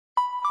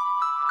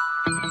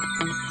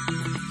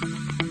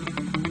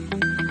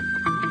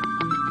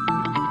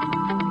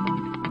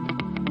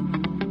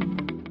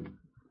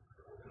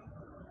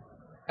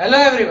Hello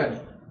everyone,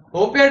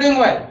 hope you are doing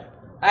well.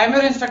 I am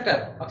your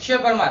instructor Akshay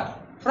Parmar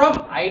from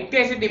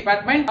ITIC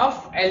department of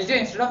LJ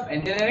Institute of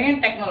Engineering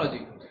and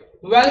Technology.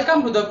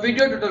 Welcome to the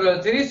video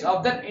tutorial series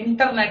of the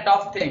Internet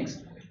of Things.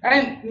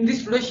 And in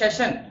this today's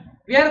session,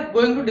 we are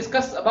going to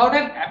discuss about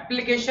an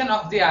application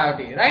of the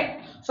IoT, right?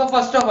 So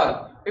first of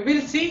all, we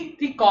will see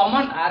the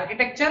common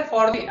architecture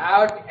for the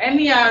IoT,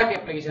 any IoT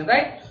application,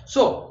 right?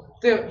 So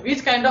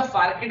which kind of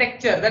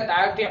architecture that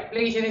IoT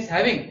application is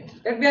having,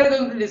 that we are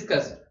going to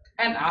discuss.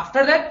 And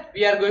after that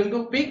we are going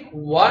to pick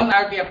one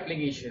IoT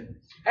application,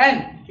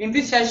 and in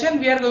this session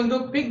we are going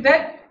to pick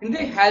that in the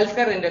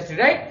healthcare industry,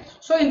 right?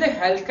 So in the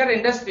healthcare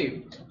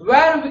industry,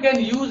 where we can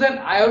use an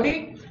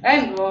IoT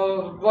and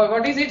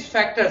what is its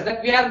factors,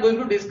 that we are going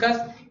to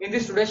discuss in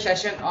this today's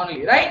session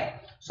only, right?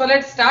 So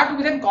let's start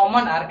with a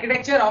common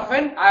architecture of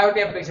an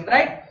IoT application,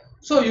 right?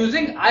 So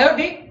using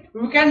IoT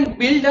we can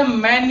build a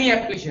many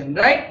application,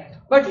 right?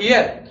 But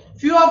here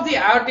few of the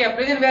IoT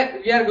applications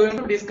where we are going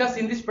to discuss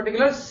in this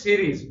particular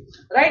series,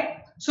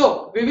 right?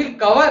 So we will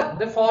cover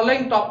the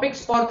following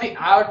topics for the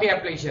IoT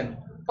application.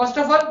 First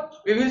of all,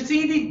 we will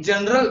see the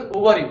general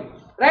overview,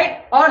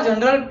 right, or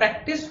general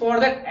practice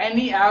for that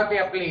any IoT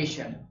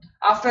application.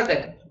 After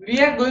that, we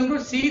are going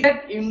to see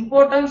that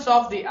importance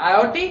of the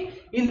IoT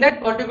in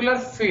that particular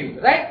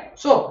field, right?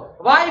 So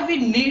why we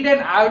need an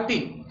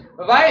IoT,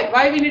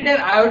 why we need an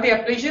IoT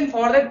application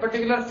for that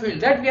particular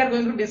field, that we are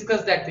going to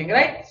discuss that thing,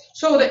 right?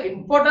 So the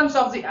importance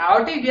of the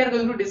IoT we are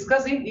going to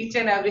discuss in each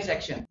and every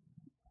section.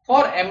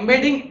 For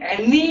embedding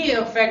any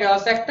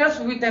sectors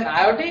with an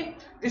IoT,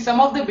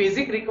 some of the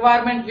basic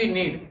requirement we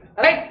need,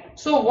 right?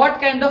 So what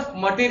kind of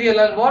material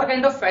and what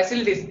kind of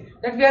facilities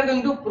that we are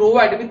going to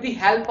provide with the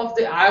help of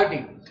the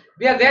IoT,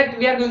 we are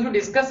going to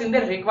discuss in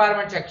the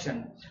requirement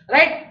section,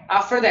 right?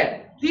 After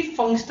that, the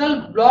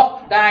functional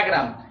block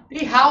diagram,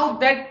 the how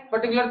that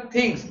particular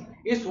things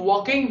is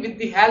working with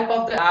the help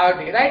of the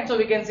IoT, right? So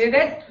we can say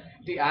that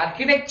the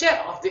architecture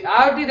of the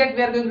IoT that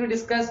we are going to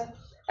discuss,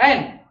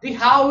 and the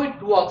how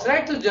it works,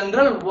 right? So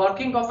general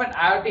working of an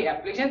IoT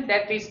application,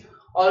 that is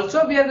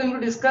also we are going to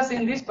discuss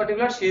in this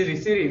particular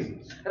series,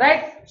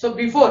 right? So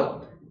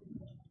before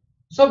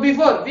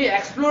we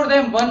explore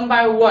them one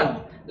by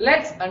one,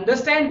 let's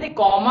understand the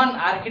common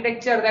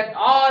architecture that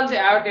all the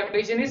IoT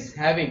application is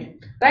having,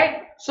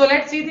 right? So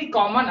let's see the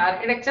common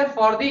architecture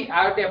for the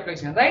IoT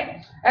application,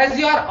 right? As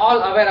you are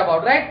all aware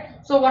about, right?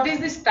 So what is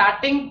the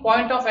starting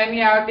point of any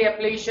IoT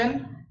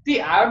application? The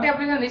IoT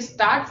application is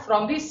start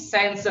from the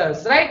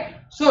sensors, right?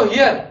 So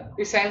here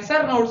the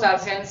sensor nodes are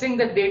sensing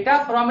the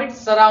data from its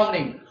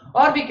surrounding,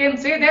 or we can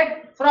say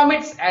that from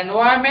its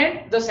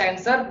environment. The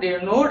sensor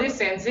node is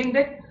sensing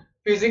the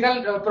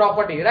physical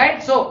property,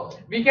 right? So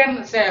we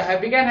can say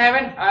we can have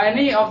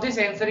any of the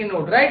sensory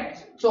node, right?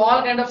 So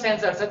all kind of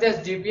sensors such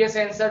as GPS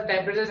sensor,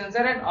 temperature sensor,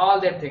 and all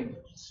that thing.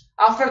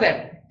 After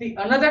that, the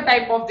another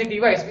type of the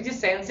device which is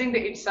sensing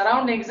its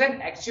surroundings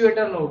and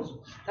actuator nodes,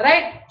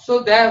 right?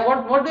 So there,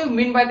 what do you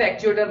mean by the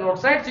actuator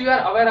nodes, right? So you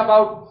are aware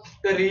about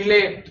the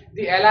relay,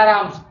 the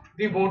alarms,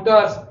 the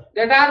motors,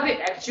 that are the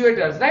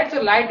actuators, right?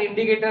 So light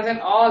indicators and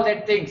all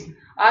that things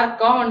are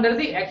come under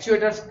the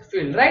actuators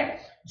field, right?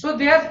 So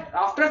they are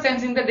after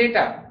sensing the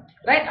data,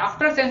 right?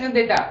 After sensing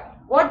data,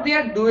 what they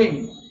are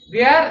doing,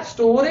 they are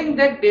storing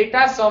that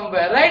data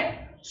somewhere, right?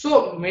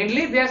 So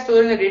mainly they are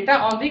storing the data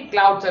on the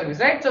cloud service,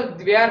 right? So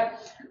we are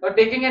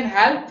taking in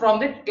help from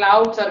the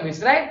cloud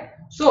service, right?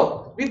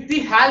 So with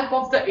the help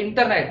of the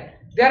internet,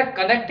 they are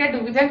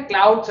connected with a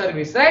cloud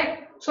service,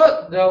 right?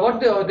 So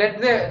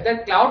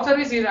that cloud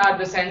service is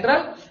the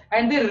central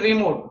and the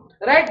remote,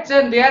 right?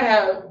 So they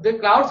are the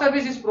cloud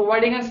service is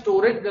providing and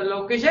storage the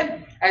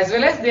location, as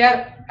well as they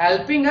are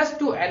helping us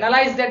to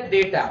analyze that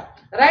data,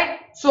 right?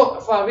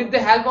 So with the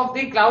help of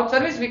the cloud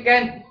service we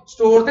can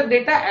store the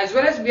data, as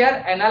well as we are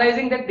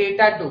analyzing the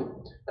data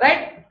too,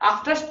 right?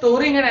 After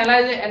storing and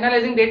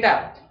analyzing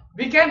data,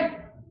 we can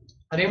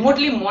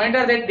remotely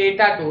monitor that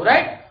data too,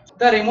 right?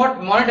 The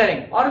remote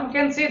monitoring, or we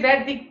can say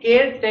that the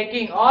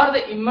caretaking or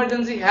the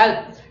emergency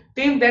help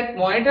team that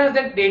monitors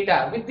that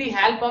data with the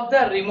help of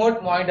the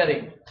remote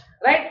monitoring,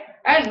 right?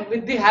 And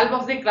with the help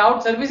of the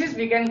cloud services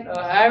we can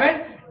have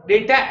a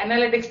data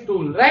analytics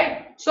tool,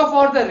 right? So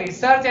for the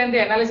research and the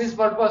analysis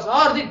purpose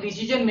or the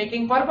decision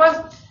making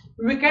purpose,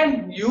 we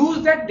can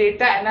use that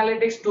data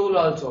analytics tool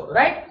also,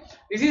 right?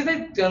 This is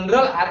the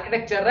general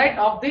architecture, right,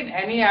 of the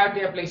any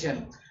IoT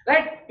application,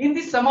 right? In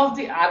the some of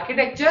the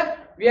architecture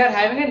we are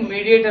having a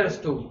mediators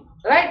too,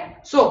 right?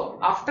 So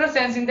after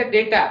sensing the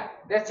data,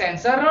 the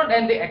sensor node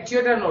and the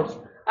actuator nodes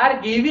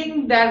are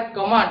giving that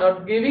command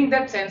or giving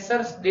that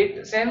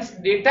sensors sense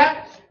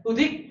data to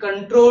the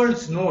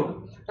controls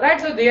node, right?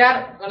 So they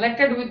are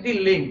connected with the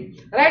link,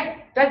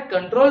 right? That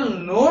control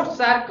nodes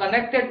are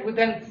connected with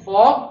an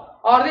fog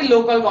or the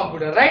local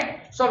computer,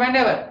 right? So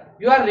whenever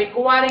you are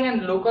requiring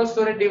a local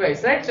storage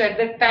device, right? So at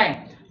that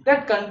time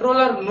that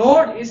controller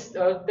node is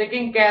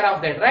taking care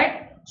of that,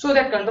 right? So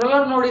that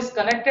controller node is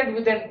connected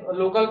with a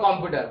local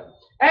computer,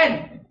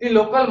 and the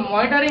local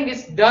monitoring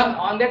is done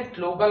on that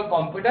local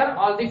computer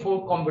or the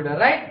phone computer,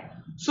 right?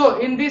 So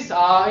in this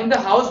in the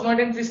house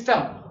monitoring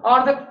system,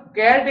 or the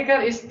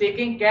caretaker is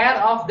taking care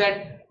of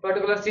that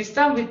particular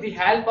system with the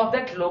help of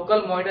that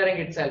local monitoring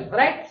itself,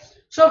 right?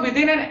 So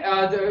within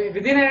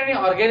any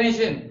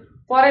organization,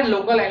 for a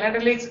local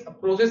analytics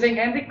processing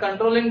and the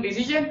controlling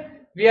decision,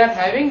 we are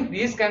having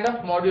this kind of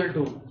module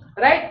too,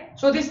 right?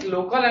 So this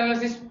local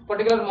analysis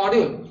particular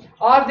module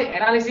or the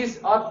analysis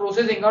or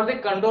processing or the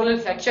control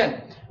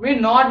section may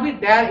not be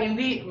there in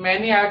the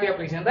many IoT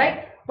application,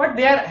 right? But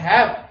they are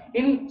have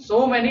in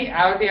so many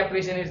IoT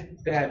application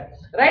is there,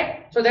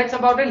 right? So that's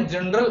about a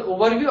general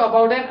overview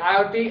about an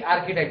IoT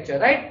architecture,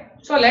 right?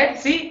 So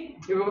let's see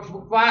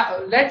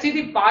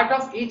the part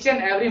of each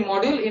and every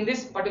module in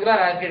this particular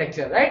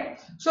architecture, right?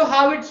 So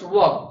how it's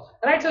work,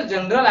 right? So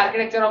general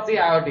architecture of the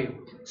IoT.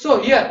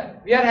 So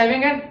here we are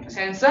having an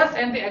sensors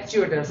and the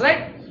actuators,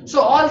 right? So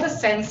all the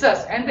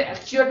sensors and the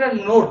actuator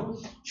node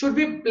should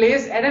be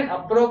placed at an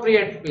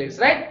appropriate place,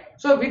 right?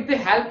 So with the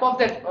help of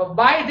that,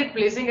 by the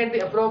placing at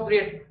the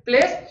appropriate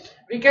place,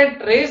 we can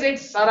trace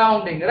its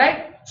surrounding,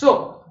 right?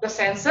 So the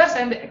sensors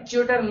and the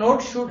actuator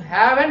node should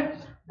have an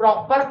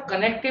proper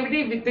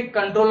connectivity with the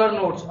controller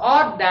nodes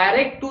or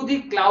direct to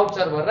the cloud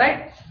server,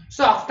 right?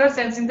 So after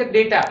sensing the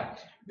data,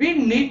 we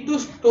need to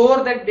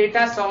store that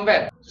data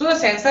somewhere. So the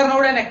sensor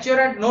node and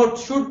actuator node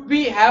should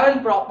be have a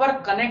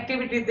proper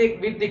connectivity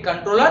with the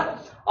controller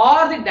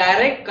or the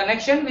direct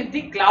connection with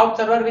the cloud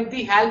server with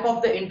the help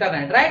of the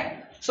internet,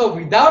 right? So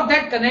without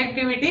that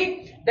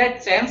connectivity,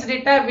 that sense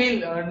data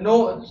will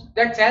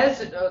that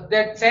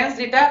sense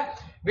data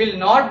will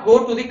not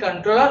go to the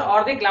controller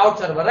or the cloud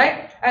server,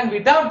 right? And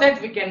without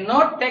that, we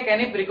cannot take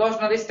any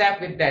precautionary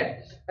step with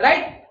that,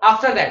 right?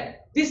 After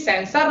that, the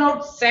sensor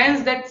node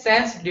sends that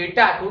sense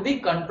data to the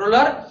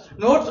controller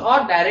nodes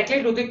or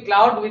directly to the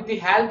cloud with the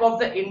help of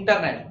the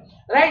internet,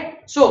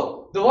 right?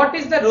 So what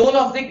is the role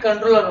of the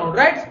controller node,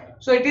 right?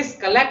 So it is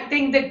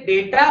collecting the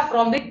data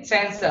from the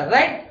sensor,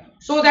 right?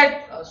 So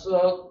that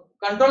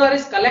controller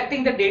is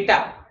collecting the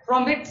data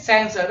from the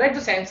sensor, right?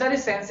 The sensor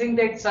is sensing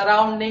the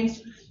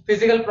surroundings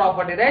physical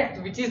property,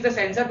 right? Which is the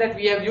sensor that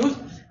we have used,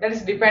 that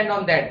is depend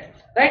on that,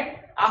 right?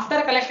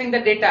 After collecting the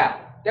data,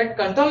 that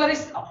controller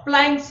is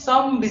applying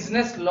some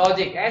business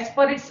logic as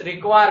per its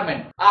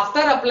requirement. After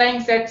applying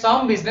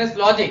some business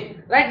logic,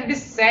 right, it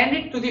is send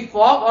it to the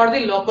fog or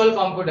the local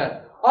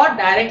computer or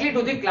directly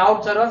to the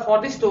cloud server for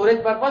the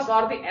storage purpose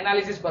or the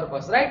analysis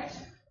purpose, right?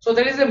 So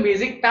that is a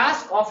basic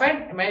task of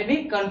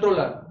any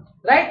controller,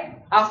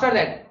 right? After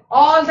that,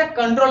 all the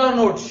controller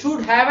nodes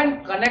should have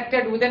an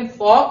connected within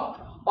fog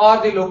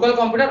or the local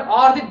computer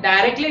or the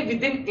directly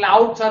within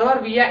cloud server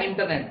via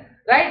internet,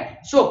 right?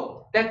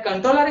 So that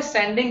controller is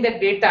sending the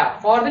data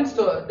for the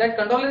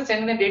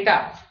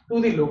data to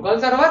the local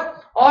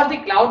server or the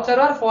cloud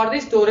server for the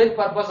storage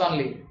purpose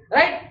only,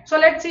 right? So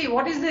let's see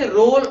what is the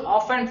role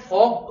of an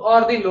fog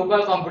or the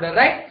local computer,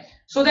 right?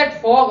 So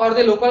that fog or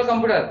the local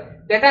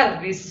computer that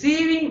are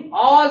receiving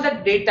all the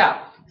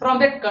data from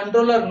that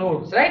controller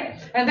nodes, right?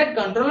 And that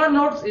controller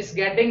nodes is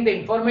getting the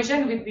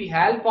information with the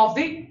help of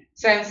the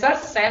sensor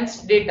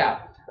sense data,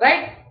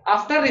 right?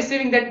 After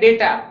receiving that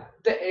data,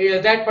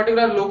 that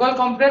particular local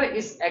computer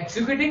is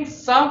executing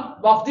some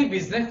of the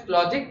business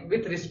logic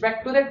with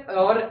respect to that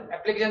our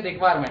application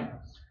requirement.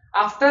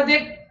 After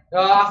that,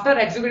 after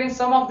executing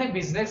some of the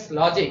business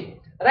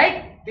logic,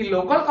 right, the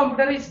local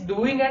computer is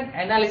doing an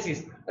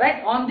analysis,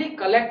 right, on the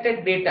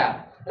collected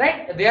data,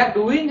 right? They are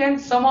doing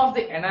and some of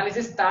the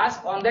analysis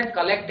task on that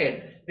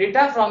collected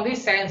data from the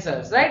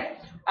sensors, right?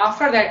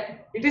 After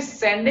that, it is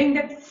sending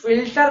that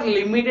filter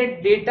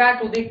limited data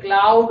to the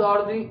cloud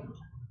or the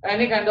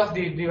any kind of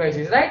the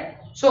devices, right?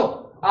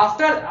 So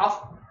after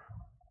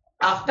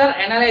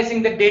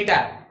analyzing the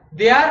data,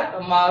 they are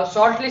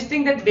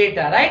shortlisting the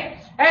data, right?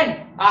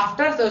 And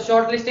after the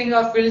shortlisting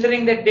or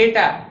filtering the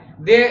data,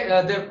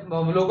 the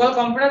local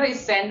computer is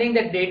sending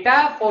the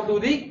data to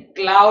the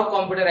cloud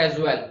computer as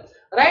well,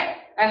 right?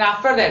 And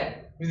after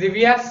that,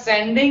 we are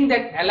sending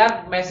that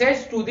alert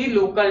message to the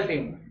local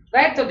team,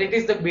 right? So that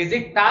is the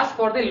basic task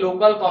for the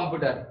local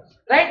computer,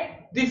 right?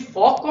 The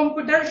fog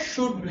computer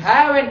should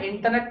have an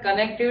internet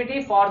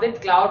connectivity for the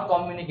cloud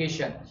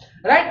communication,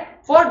 right?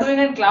 For doing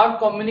a cloud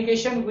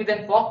communication with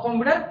a fog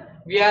computer,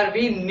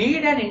 we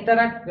need an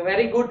internet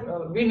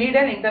we need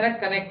an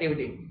internet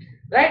connectivity,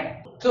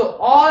 right? So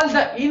all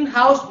the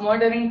in-house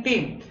monitoring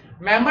team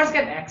members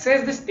can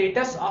access the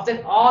status of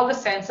all the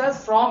sensors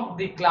from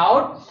the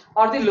cloud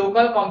or the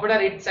local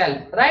computer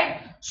itself, right?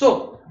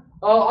 So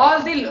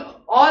all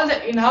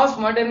the in-house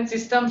monitoring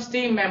systems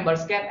team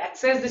members can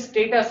access the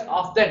status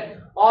of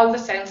all the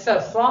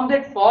sensors from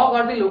that fog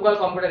or the local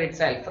computer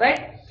itself,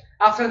 right?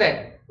 After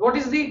that, what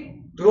is the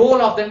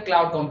role of the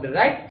cloud computer,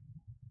 right?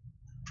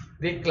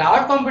 The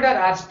cloud computer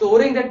are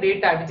storing the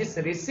data which is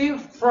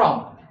received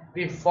from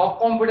the fog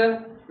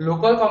computer,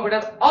 local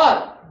computer,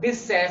 or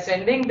this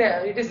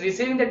it is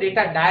receiving the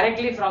data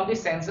directly from the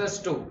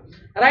sensors too,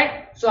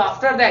 right? So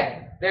after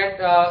that, the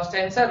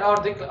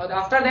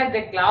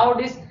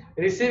cloud is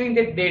receiving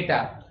the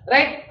data,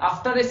 right?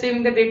 After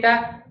receiving the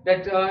data,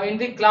 that in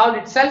the cloud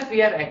itself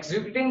we are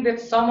executing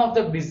that some of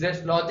the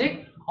business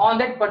logic on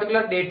that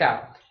particular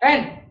data,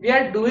 and we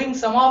are doing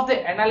some of the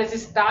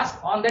analysis task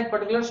on that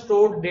particular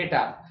stored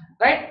data,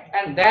 right?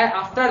 And then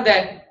after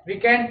that we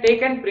can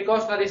take a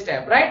precautionary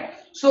step, right?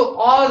 So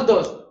all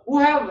those who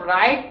have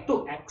right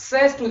to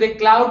access to the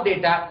cloud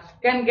data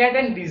can get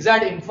and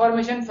desired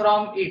information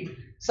from it,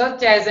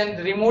 such as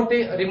a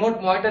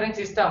remote monitoring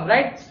system,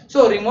 right?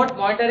 So remote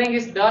monitoring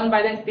is done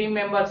by the team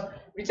members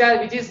which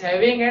is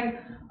having an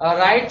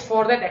rights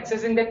for that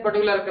accessing that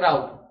particular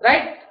cloud,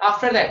 right?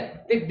 After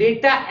that the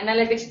data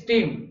analytics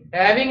team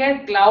having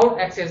a cloud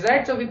access,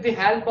 right? So with the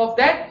help of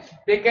that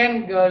they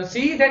can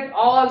see that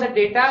all the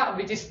data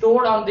which is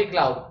stored on the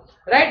cloud,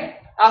 right?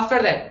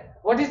 After that,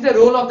 what is the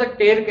role of the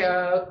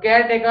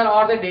caretaker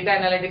or the data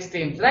analytics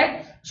teams,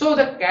 right? So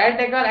the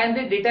caretaker and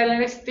the data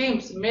analytics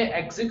teams may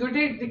execute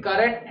the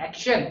correct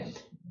action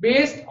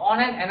based on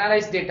an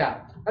analyzed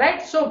data,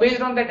 right? So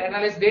based on that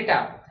analyzed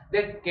data,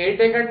 the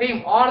caretaker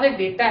team or the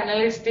data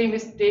analytics team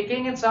is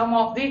taking in some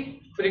of the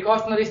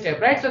precautionary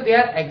step, right? So they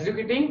are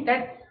executing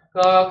that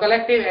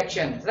collective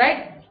actions,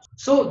 right?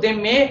 So they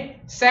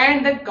may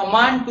send the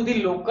command to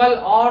the local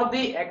or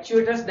the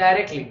actuators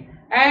directly,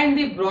 and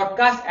the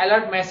broadcast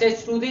alert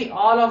message to the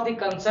all of the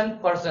concerned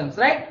persons,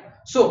 right?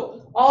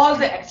 So all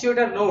the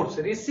actuator nodes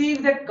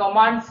receive that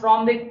command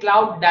from the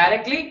cloud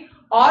directly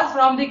or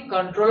from the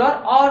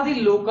controller or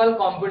the local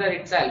computer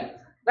itself,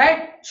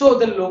 right? So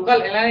the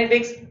local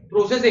analytics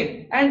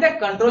processing and the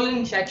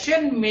controlling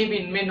section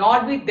may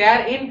not be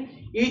there in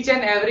each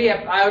and every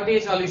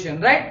IoT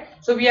solution, right?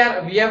 So we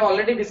have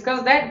already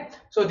discussed that.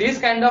 So this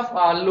kind of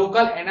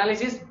local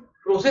analysis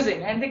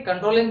processing and the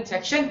controlling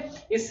section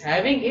is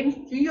having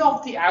in few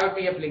of the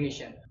IoT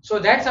application. So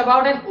that's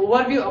about an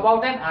overview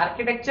about an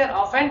architecture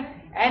of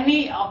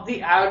any of the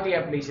IoT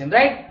application,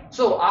 right?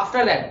 So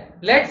after that,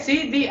 let's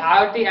see the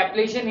IoT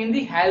application in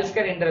the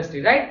healthcare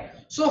industry, right?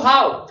 So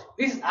how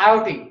this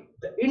IoT,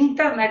 the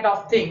Internet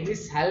of Things,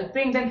 is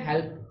helping the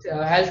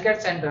healthcare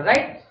center,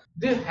 right?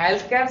 The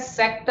healthcare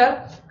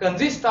sector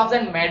consists of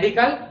the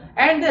medical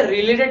and the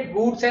related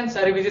goods and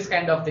services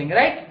kind of thing,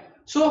 right?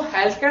 So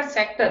healthcare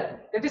sector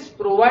that is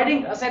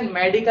providing us and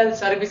medical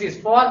services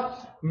for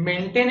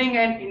maintaining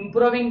and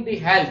improving the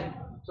health,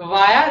 so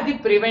via the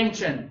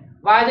prevention,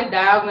 via the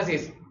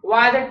diagnosis,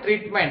 via the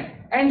treatment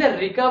and the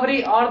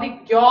recovery or the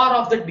cure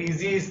of the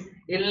disease,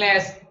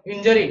 illness,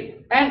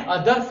 injury and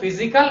other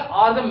physical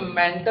or the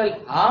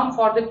mental harm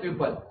for the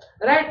people,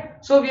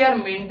 right? So we are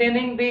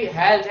maintaining the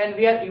health and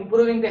we are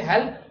improving the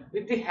health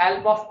with the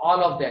help of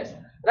all of this,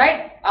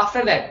 right?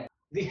 After that,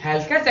 the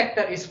healthcare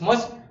sector is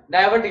much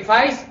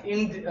diversifies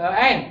in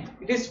and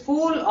it is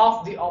full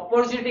of the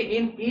opportunity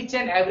in each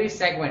and every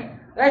segment,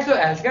 right? So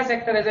healthcare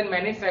sector has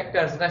many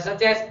factors,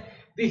 such as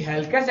the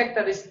healthcare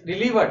sector is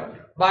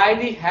delivered by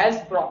the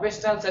health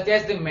professionals such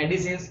as the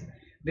medicines,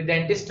 the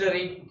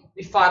dentistry,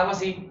 the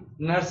pharmacy,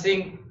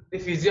 nursing, the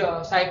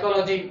physio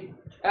psychology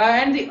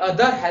and the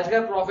other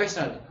healthcare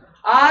professionals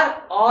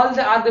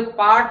are the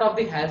part of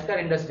the healthcare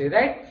industry,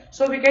 right?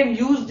 So we can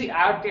use the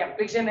IoT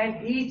application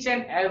and each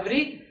and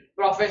every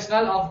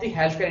professional of the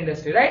healthcare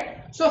industry,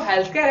 right? So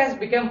healthcare has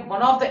become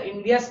one of the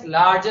India's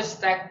largest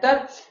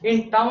sector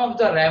in terms of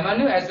the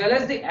revenue as well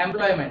as the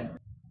employment.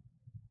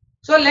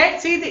 So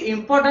let's see the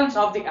importance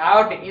of the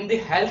IoT in the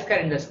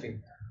healthcare industry,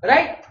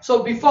 right?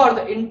 So before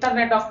the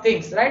Internet of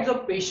Things, right? So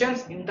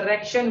patients'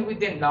 interaction with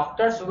the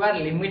doctors were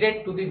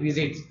limited to the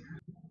visits.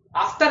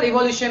 After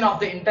evolution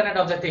of the Internet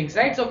of the Things,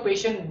 right? So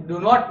patients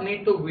do not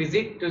need to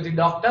visit to the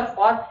doctor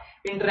for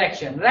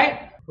interaction,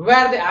 right?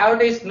 Where the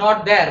IoT is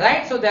not there,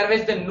 right? So there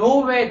is no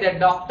way the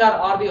doctor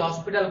or the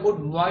hospital could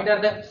monitor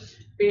the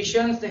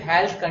patient's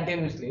health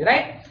continuously,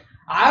 right?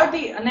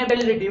 IoT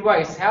enabled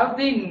device have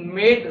been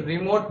made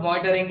remote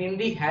monitoring in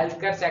the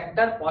healthcare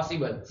sector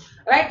possible,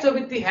 right? So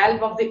with the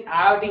help of the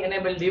IoT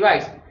enabled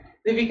device,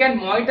 we can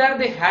monitor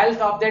the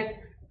health of that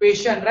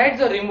patient, right?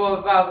 So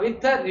with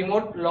the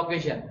remote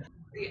location.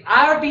 The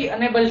IoT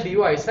enabled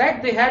device,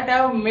 right? They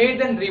have made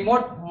the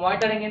remote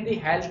monitoring in the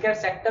healthcare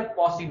sector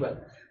possible,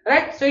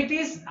 right? So it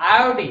is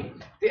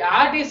IoT. The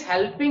IoT is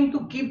helping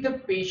to keep the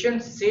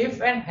patient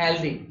safe and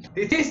healthy.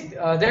 This is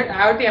that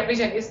IoT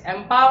application is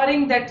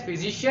empowering that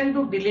physician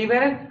to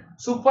deliver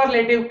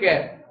superlative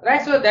care,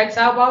 right? So that's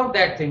about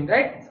that thing,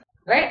 right?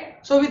 Right?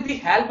 So with the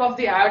help of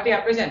the IoT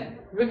application,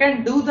 we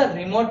can do the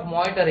remote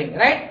monitoring,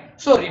 right?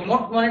 So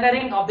remote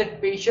monitoring of the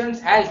patient's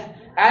health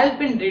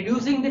help in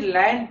reducing the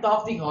length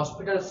of the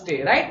hospital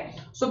stay, right?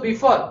 So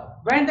before,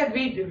 when that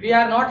we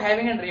are not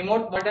having a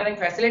remote monitoring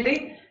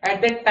facility,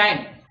 at that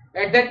time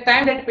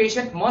that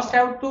patient must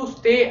have to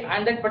stay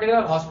in that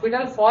particular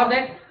hospital for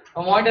that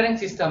monitoring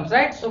systems,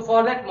 right? So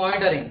for that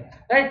monitoring,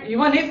 right,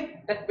 even if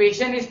that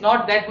patient is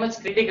not that much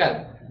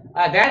critical,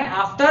 then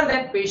after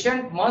that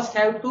patient must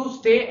have to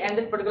stay in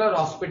that particular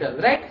hospital,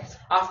 right?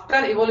 After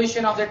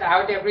evolution of that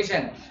IoT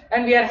application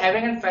and we are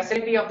having a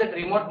facility of that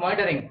remote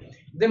monitoring,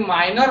 the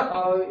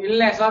minor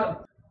illness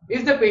or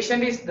if the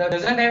patient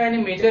doesn't have any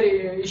major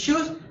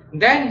issues,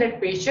 then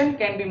that patient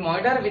can be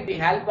monitored with the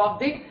help of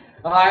the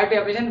IoT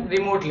application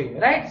remotely,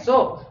 right?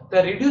 So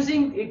the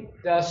reducing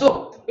it,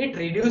 so it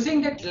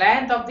reducing the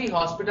length of the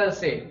hospital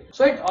stay.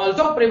 So it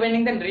also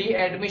preventing the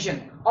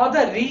readmission or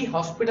the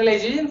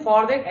re-hospitalization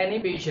for that any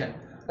patient,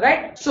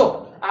 right?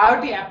 So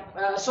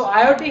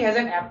IoT has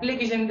an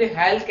application in the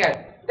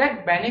healthcare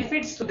that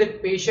benefits to the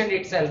patient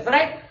itself,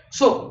 right?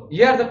 So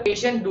here the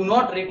patient do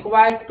not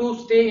require to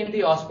stay in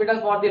the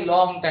hospital for the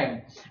long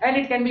time, and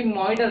it can be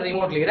monitored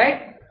remotely,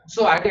 right?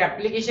 So IoT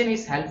application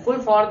is helpful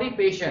for the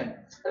patient,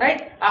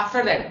 right?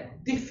 After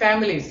that, the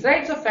families,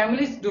 right? So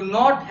families do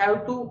not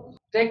have to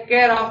take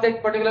care of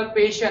that particular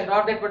patient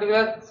or that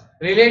particular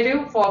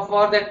relative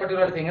for that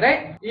particular thing,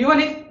 right? Even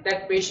if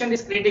that patient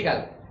is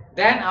critical,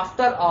 then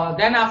after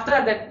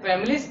that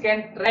families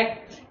can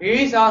track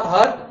his or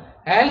her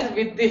health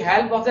with the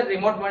help of the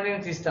remote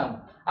monitoring system.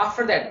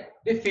 After that,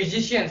 the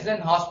physicians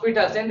and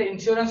hospitals and the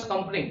insurance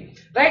company,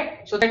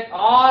 right? So that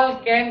all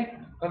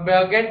can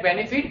get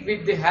benefit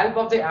with the help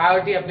of the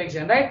IoT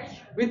application, right?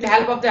 With the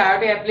help of the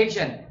IoT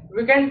application,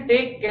 we can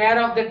take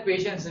care of that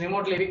patients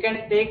remotely. We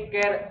can take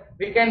care,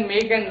 we can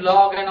make and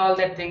log and all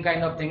that thing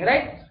kind of thing,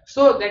 right?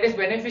 So that is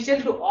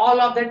beneficial to all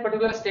of that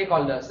particular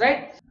stakeholders,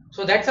 right?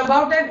 So that's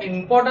about an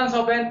importance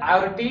of an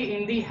IoT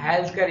in the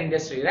healthcare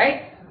industry,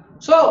 right?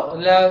 So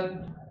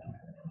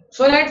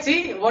so let's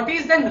see what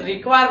is the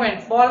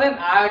requirement for an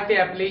IoT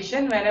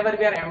application whenever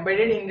we are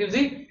embedded into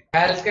the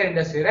healthcare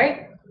industry,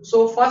 right?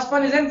 So first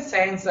one is in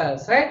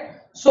sensors, right?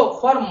 So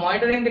for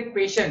monitoring the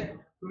patient,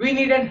 we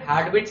need a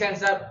heartbeat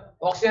sensor,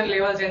 oxygen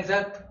level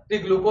sensor, the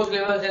glucose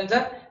level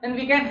sensor, and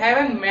we can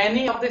have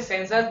many of the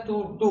sensors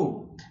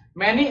too.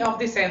 Many of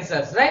the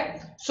sensors,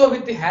 right? So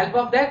with the help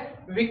of that,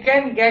 we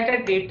can get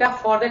a data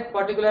for that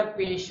particular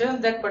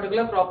patient, that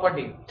particular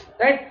property,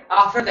 right?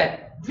 After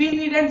that, we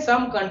need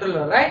some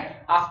controller, right?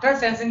 After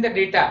sensing the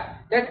data,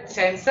 that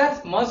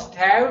sensors must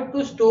have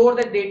to store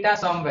the data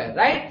somewhere,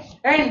 right?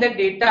 And the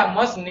data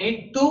must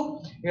need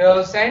to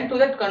send to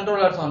that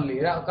controllers only,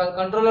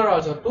 controller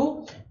also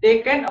to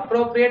take an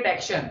appropriate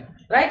action,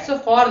 right? So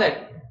for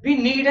that, we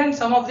need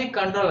some of the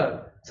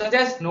controller such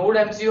as Node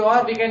MCU,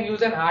 or we can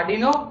use an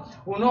Arduino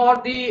Uno or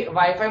the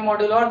Wi-Fi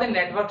module or the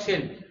network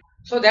shield.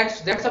 So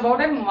that's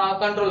about a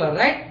controller,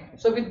 right?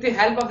 So with the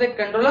help of that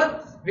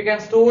controller, we can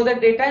store the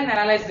data and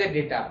analyze the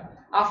data.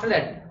 After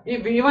that,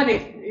 if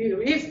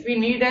we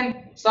need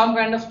some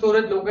kind of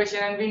storage location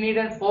and we need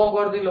a fog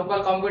or the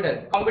local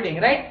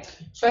computing, right?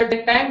 So at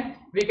that time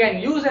we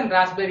can use a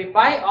Raspberry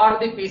Pi or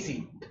the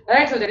PC,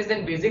 right? So that is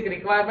the basic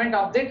requirement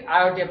of the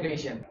IoT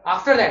application.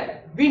 After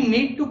that, we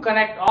need to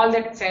connect all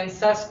that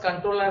sensors,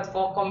 controllers,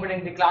 fog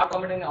computing, the cloud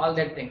computing, all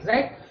that things,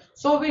 right?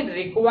 So we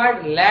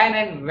require LAN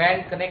and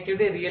WAN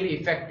connectivity really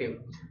effective,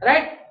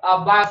 right?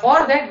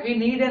 For that we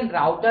need a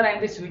router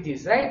and the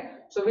switches, right?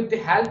 So with the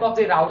help of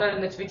the router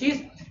and the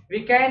switches,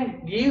 we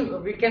can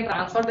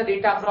transfer the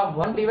data from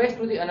one device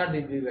to the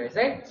another device,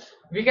 right?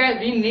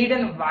 We need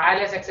a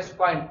wireless access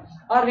point,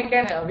 or we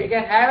can have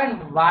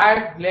a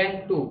wired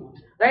LAN too,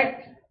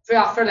 right? So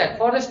after that,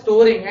 for the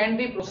storing and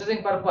the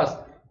processing purpose,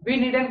 we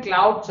need a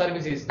cloud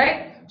services,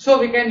 right? So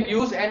we can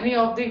use any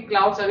of the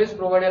cloud service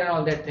provider and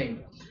all that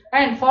thing.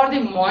 And for the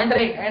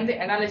monitoring and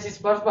the analysis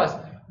purpose,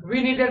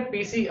 we need a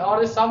PC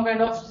or some kind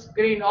of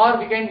screen, or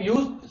we can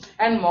use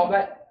a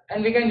mobile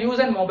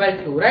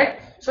too, right?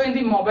 So in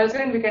the mobile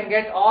screen, we can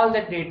get all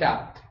that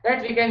data,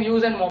 right? We can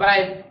use a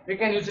mobile, we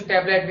can use a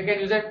tablet, we can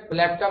use a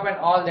laptop and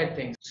all that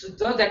things.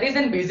 So that is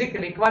a basic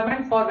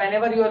requirement for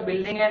whenever you are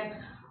building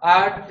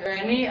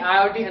any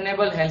IoT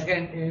enabled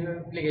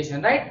healthcare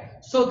application, right?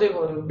 So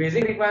the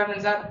basic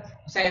requirements are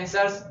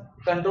sensors,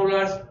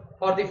 controllers.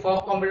 For the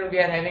fog computer, we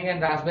are having a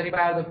Raspberry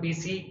Pi or the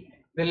PC.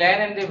 The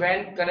LAN and the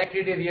WAN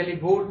connectivity really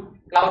good,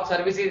 cloud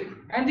services,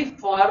 and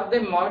for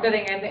the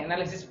monitoring and the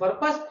analysis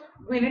purpose,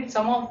 we need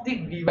some of the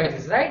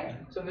devices, right?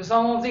 So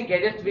some of the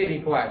gadgets we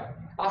require.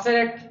 After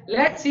that,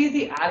 let's see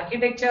the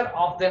architecture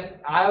of the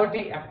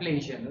IoT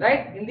application,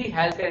 right, in the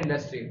healthcare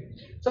industry.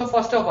 So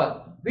first of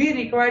all, we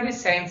require the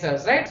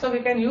sensors, right? So we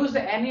can use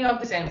any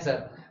of the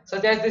sensor,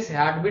 such as this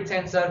heartbeat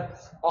sensor,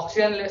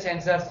 oxygen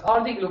sensors,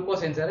 or the glucose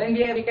sensor, and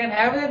we can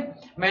have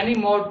many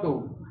more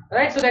too,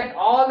 right? So that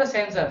all the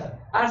sensors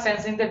are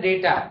sensing the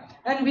data,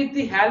 and with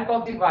the help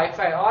of the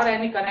Wi-Fi or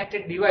any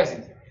connected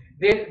devices,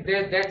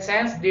 that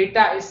sense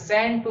data is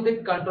sent to the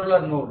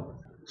controller node.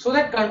 So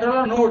that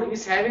controller node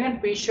is having a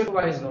patient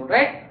wise node,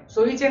 right?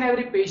 So each and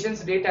every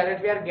patient's data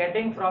that we are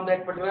getting from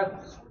that particular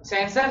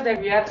sensor,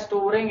 that we are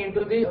storing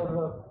into the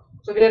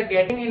so we are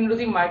getting into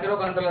the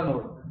microcontroller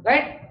node,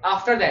 right?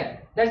 After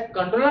that, that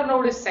controller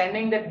node is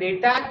sending the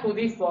data to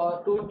the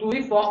fog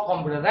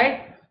computer,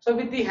 right? So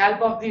with the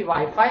help of the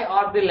Wi-Fi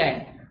or the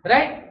LAN,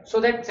 right?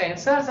 So that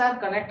sensors are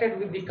connected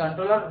with the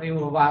controller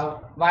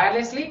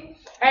wirelessly,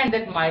 and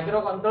that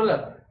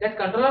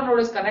controller node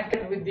is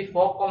connected with the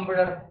fog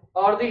computer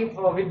or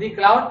with the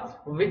cloud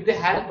with the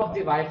help of the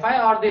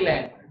Wi-Fi or the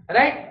LAN,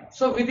 right?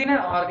 So within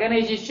an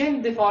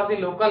organization, for the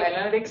local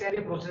analytics and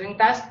the processing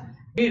task,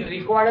 we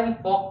require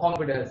fog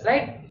computers,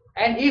 right?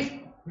 And if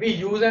we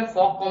use a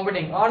fog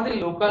computing or the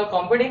local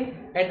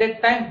computing, at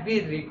that time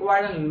we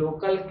require a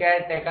local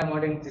caretaker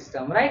monitoring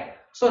system, right?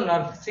 So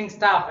nursing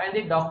staff and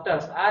the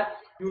doctors are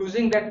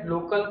using that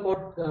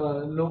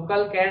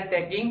local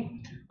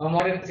caretaking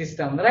monitoring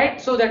system,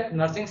 right? So that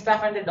nursing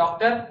staff and the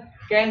doctor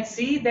can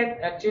see that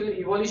actual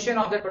evolution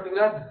of that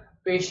particular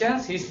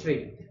patient's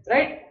history,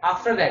 right?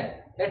 After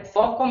that, that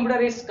fog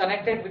computer is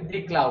connected with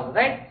the cloud,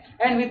 right?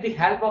 And with the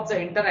help of the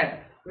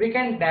internet, we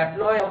can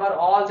deploy our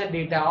all the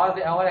data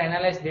or our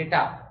analyzed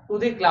data to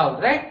the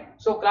cloud, right?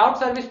 So cloud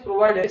service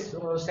provider is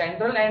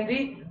central and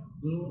the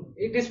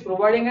it is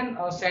providing an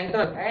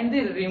central and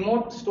the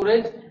remote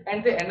storage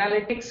and the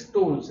analytics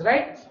tools,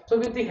 right? So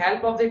with the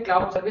help of the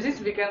cloud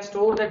services, we can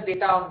store the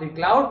data on the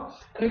cloud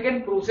and we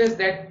can process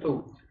that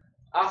too.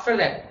 After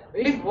that,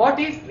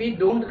 if we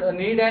don't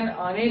need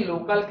any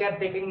local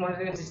caretaking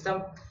monitoring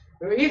system,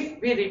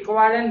 if we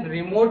require a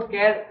remote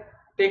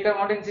caretaker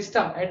monitoring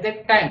system, at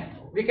that time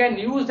we can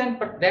use that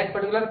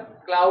particular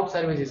cloud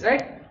services,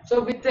 right?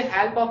 So with the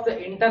help of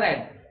the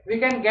internet, we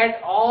can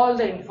get all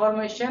the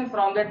information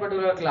from that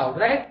particular cloud,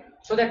 right?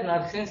 So that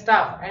nursing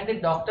staff and the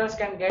doctors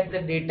can get the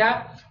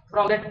data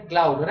from that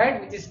cloud, right?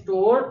 Which is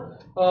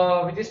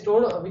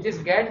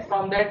get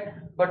from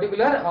that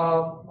particular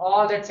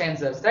all that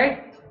sensors,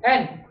 right?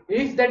 And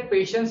if that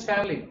patient's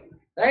family,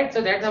 right?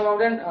 So that's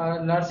about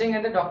an nursing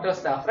and the doctor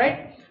staff,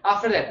 right?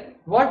 After that,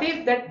 what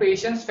if that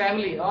patient's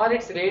family or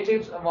its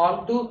relatives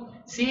want to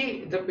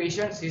see the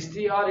patient's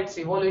history or its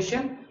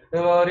evolution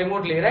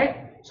remotely,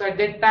 right? So at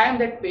that time,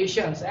 that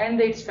patients and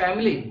its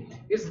family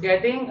is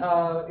getting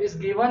is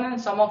given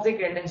some of the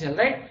credential,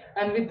 right?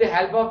 And with the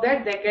help of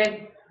that, they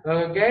can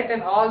get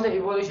and all the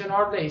evolution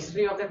or the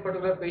history of that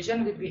particular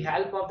patient with the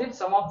help of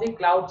some of the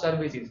cloud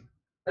services,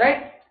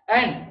 right?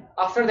 And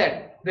after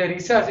that, the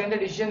research and the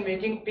decision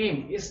making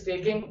team is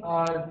taking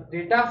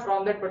data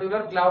from that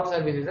particular cloud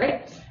services,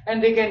 right?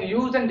 And they can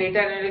use the data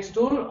analytics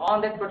tool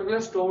on that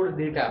particular stored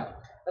data,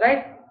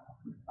 right?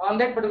 On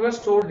that particular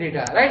stored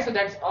data, right? So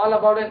that's all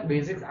about a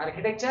basic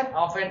architecture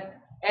of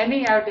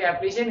any IoT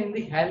application in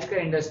the healthcare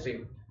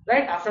industry,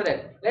 right? After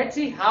that, let's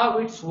see how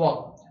it's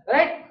work,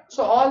 right?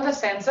 So all the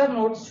sensor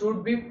nodes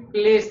should be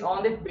placed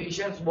on the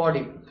patient's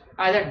body,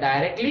 either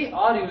directly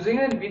or using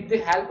it with the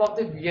help of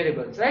the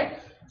wearables, right?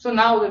 So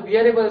now the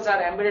wearables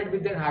are embedded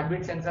with the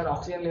heartbeat sensor,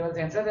 oxygen level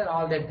sensors, and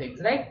all that things,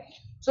 right?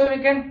 So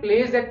we can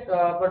place that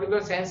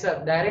particular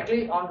sensor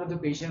directly onto the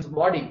patient's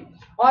body,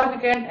 or we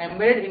can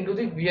embed it into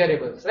the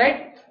wearables,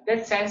 right?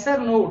 That sensor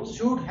nodes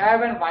should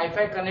have an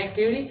Wi-Fi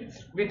connectivity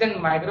with a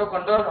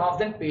microcontroller of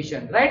the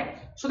patient, right?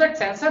 So that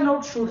sensor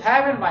node should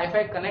have a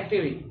Wi-Fi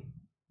connectivity.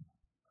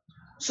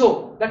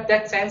 So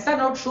that sensor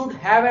node should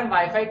have a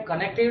Wi-Fi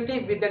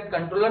connectivity with that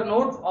controller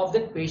node of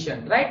the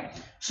patient, right?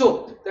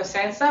 So the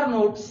sensor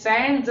node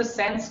sends the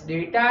sense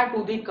data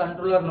to the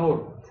controller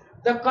node.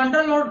 The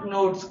controller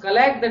nodes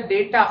collect the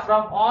data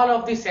from all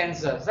of the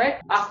sensors,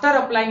 right? After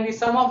applying the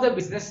sum of the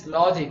business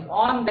logic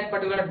on that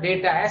particular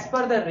data as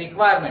per the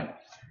requirement,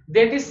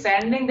 that is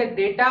sending the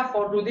data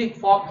to the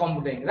fog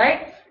computing,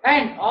 right?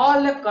 And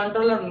all the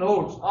controller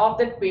nodes of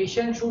that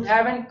patient should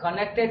have been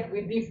connected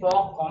with the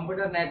fog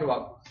computer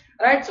network,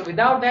 right? So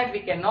without that, we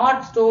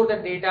cannot store the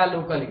data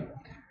locally,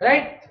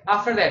 right?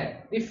 After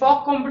that, the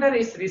fog computer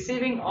is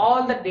receiving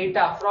all the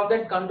data from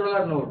that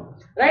controller node,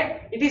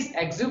 right? It is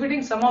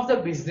executing some of the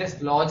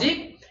business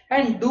logic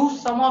and do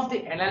some of the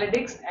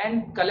analytics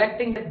and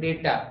collecting the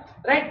data,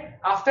 right?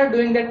 After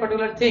doing that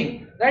particular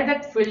thing, right,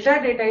 that filter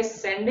data is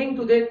sending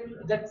to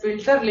that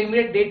filter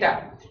limited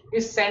data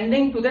is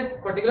sending to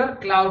that particular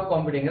cloud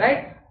computing,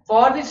 right,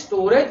 for the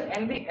storage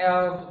and the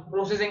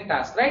processing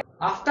task, right?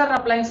 After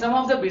applying some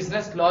of the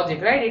business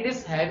logic, right, it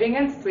is having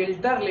a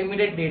filter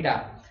limited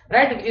data,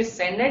 right, which is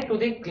sent to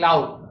the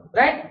cloud,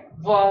 right,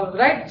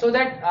 right, so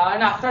that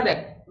and after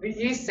that, which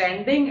is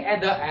sending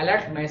the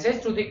alert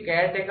message to the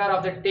caretaker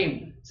of the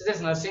team, such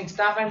as nursing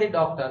staff and the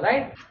doctor,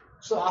 right?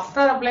 So after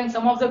applying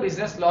some of the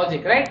business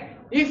logic, right,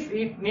 if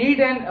it need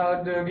an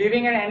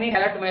giving any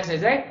alert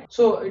message, right,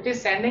 so it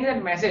is sending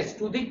that message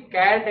to the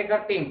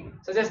caretaker team,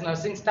 such as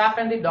nursing staff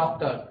and the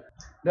doctor.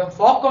 The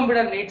fog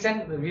computer needs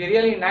a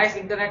really nice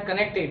internet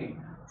connectivity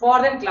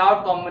for the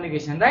cloud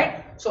communication,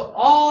 right? So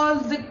all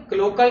the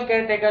local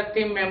caretaker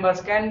team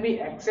members can be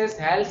access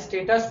health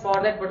status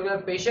for that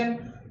particular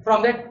patient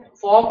from that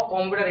fog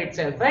computer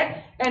itself,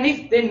 right? And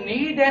if they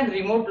need a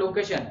remote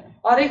location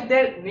or if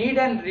they need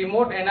a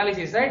remote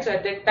analysis, right, so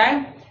at that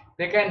time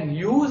they can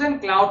use a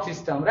cloud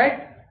system,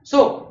 right?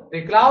 So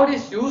the cloud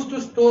is used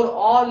to store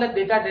all the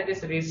data that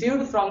is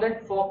received from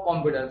that fog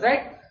computer,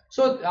 right?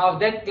 So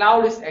that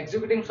cloud is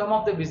executing some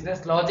of the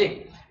business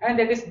logic and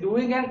that is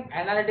doing an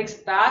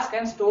analytics task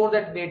and store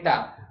that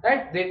data,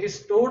 right? That is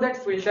store that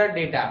filtered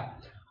data.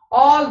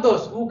 All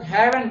those who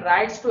have an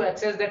rights to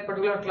access that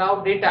particular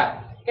cloud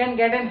data can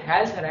get an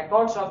health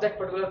records of that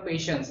particular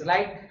patients,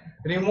 like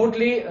remote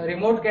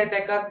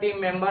caretaker team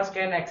members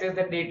can access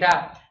the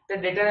data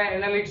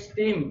analytics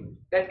team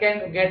that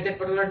can get that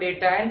particular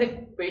data, and the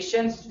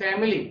patient's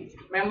family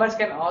members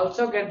can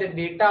also get the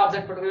data of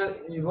that particular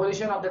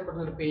evolution of that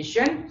particular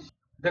patient.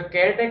 The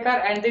caretaker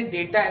and the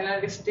data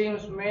analytics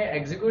teams may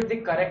execute the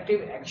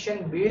corrective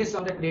action based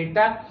on the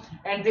data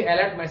and the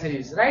alert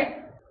messages,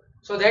 right?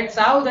 So that's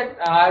how that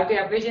IoT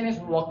application is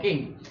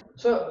working.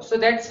 So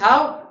that's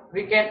how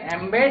we can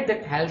embed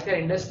that healthcare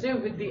industry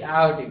with the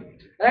IoT.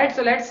 Right.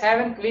 So let's have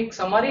a quick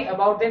summary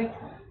about the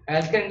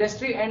healthcare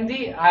industry and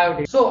the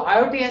IoT. So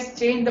IoT has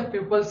changed the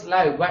people's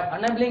life by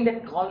enabling the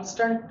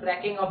constant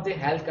tracking of the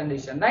health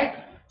condition. Right.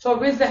 So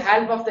with the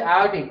help of the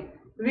IoT,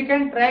 we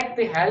can track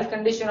the health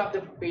condition of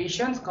the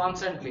patients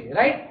constantly.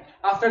 Right.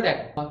 After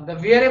that, the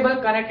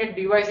wearable connected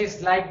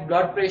devices like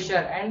blood pressure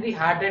and the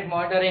heart rate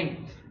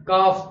monitoring,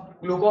 cough,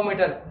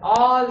 glucometer,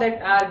 all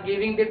that are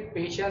giving the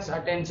patient's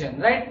attention,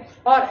 right?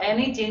 Or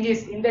any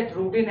changes in that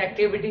routine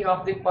activity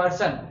of the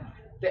person,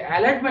 the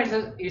alert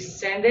message is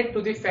sent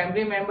to the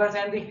family members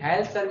and the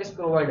health service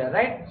provider,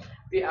 right?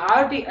 The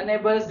IoT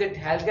enables the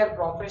healthcare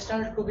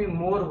professionals to be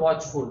more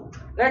watchful,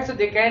 right? So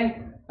they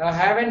can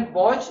have and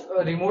watch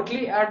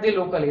remotely at the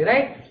locally,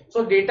 right?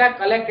 So data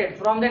collected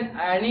from the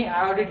any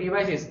IoT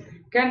devices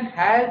can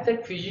help the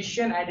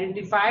physician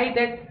identify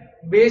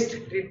that based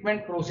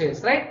treatment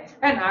process, right?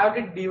 And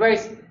IoT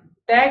device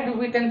tagged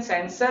with and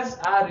sensors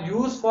are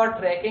used for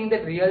tracking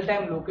the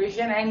real-time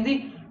location and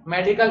the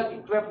medical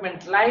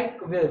equipment like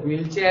the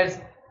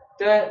wheelchairs,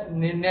 the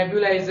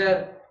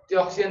nebulizer,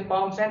 the oxygen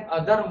pumps and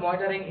other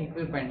monitoring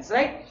equipments,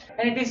 right?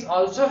 And it is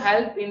also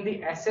help in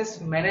the asset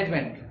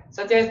management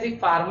such as the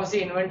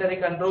pharmacy inventory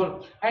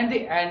control and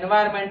the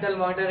environmental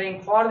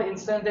monitoring, for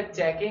instance the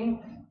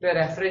checking the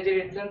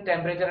refrigeration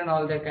temperature and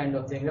all that kind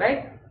of thing,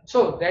 right?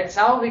 So that's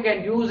how we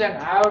can use an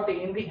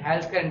IoT in the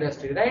healthcare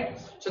industry, right?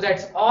 So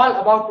that's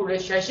all about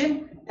today's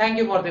session. Thank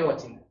you for the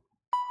watching.